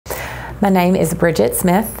My name is Bridget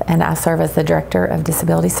Smith, and I serve as the Director of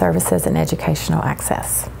Disability Services and Educational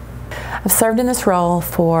Access. I've served in this role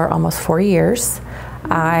for almost 4 years.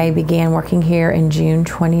 I began working here in June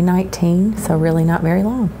 2019, so really not very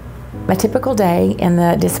long. My typical day in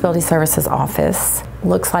the Disability Services office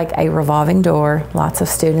looks like a revolving door, lots of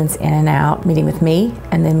students in and out, meeting with me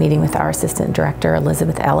and then meeting with our Assistant Director,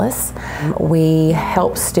 Elizabeth Ellis. We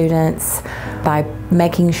help students by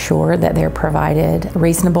making sure that they're provided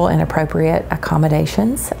reasonable and appropriate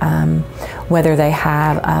accommodations, whether they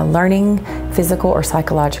have learning, physical, or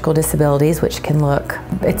psychological disabilities, which can look,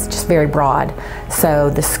 it's just very broad. So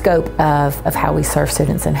the scope of how we serve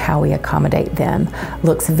students and how we accommodate them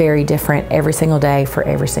looks very different every single day for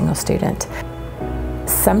every single student.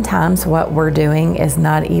 Sometimes what we're doing is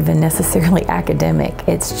not even necessarily academic.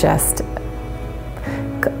 It's just,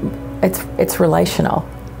 it's relational.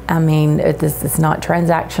 I mean, it's not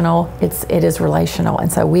transactional, it is relational.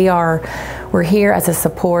 And so we're here as a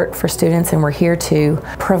support for students, and we're here to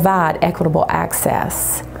provide equitable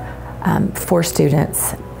access for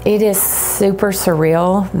students. It is super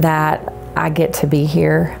surreal that I get to be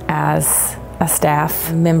here as a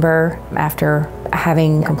staff member. After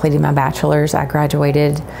having completed my bachelor's, I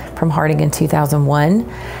graduated from Harding in 2001.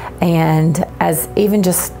 And as even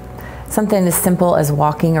just something as simple as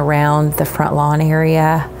walking around the front lawn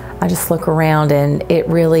area, I just look around and it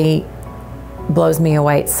really blows me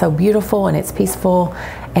away. It's so beautiful and it's peaceful,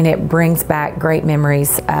 and it brings back great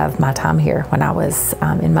memories of my time here when I was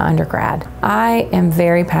in my undergrad. I am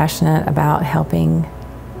very passionate about helping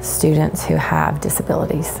students who have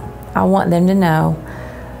disabilities. I want them to know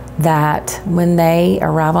that when they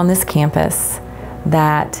arrive on this campus,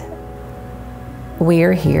 that we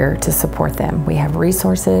are here to support them. We have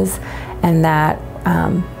resources, and that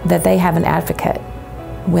they have an advocate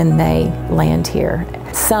when they land here.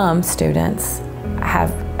 Some students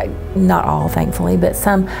have, not all thankfully, but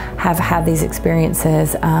some have had these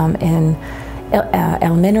experiences in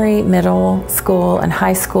elementary, middle school, and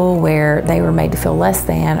high school where they were made to feel less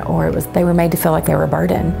than, or they were made to feel like they were a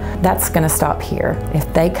burden. That's going to stop here.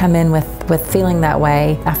 If they come in with feeling that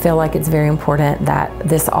way, I feel like it's very important that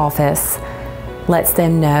this office lets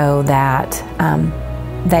them know that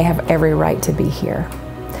they have every right to be here.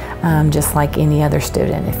 Just like any other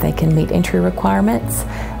student. If they can meet entry requirements,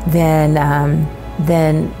 then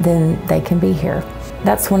they can be here.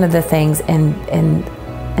 That's one of the things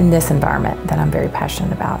in this environment that I'm very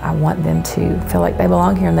passionate about. I want them to feel like they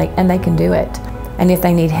belong here, and they can do it. And if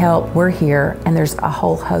they need help, we're here, and there's a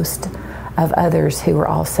whole host of others who are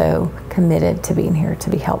also committed to being here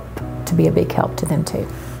to be a big help to them too.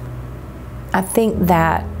 I think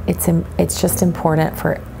that it's just important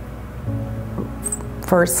for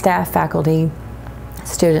staff, faculty,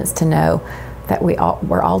 students to know that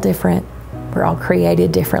we're all different, we're all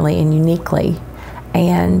created differently and uniquely,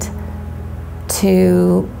 and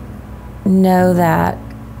to know that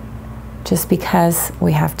just because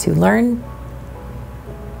we have to learn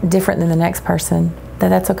different than the next person,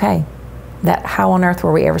 that's okay. That how on earth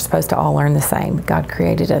were we ever supposed to all learn the same? God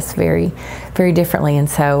created us very, very differently, and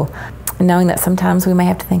so knowing that sometimes we may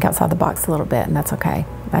have to think outside the box a little bit, and that's okay.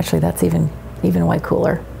 Actually, that's even way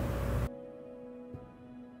cooler.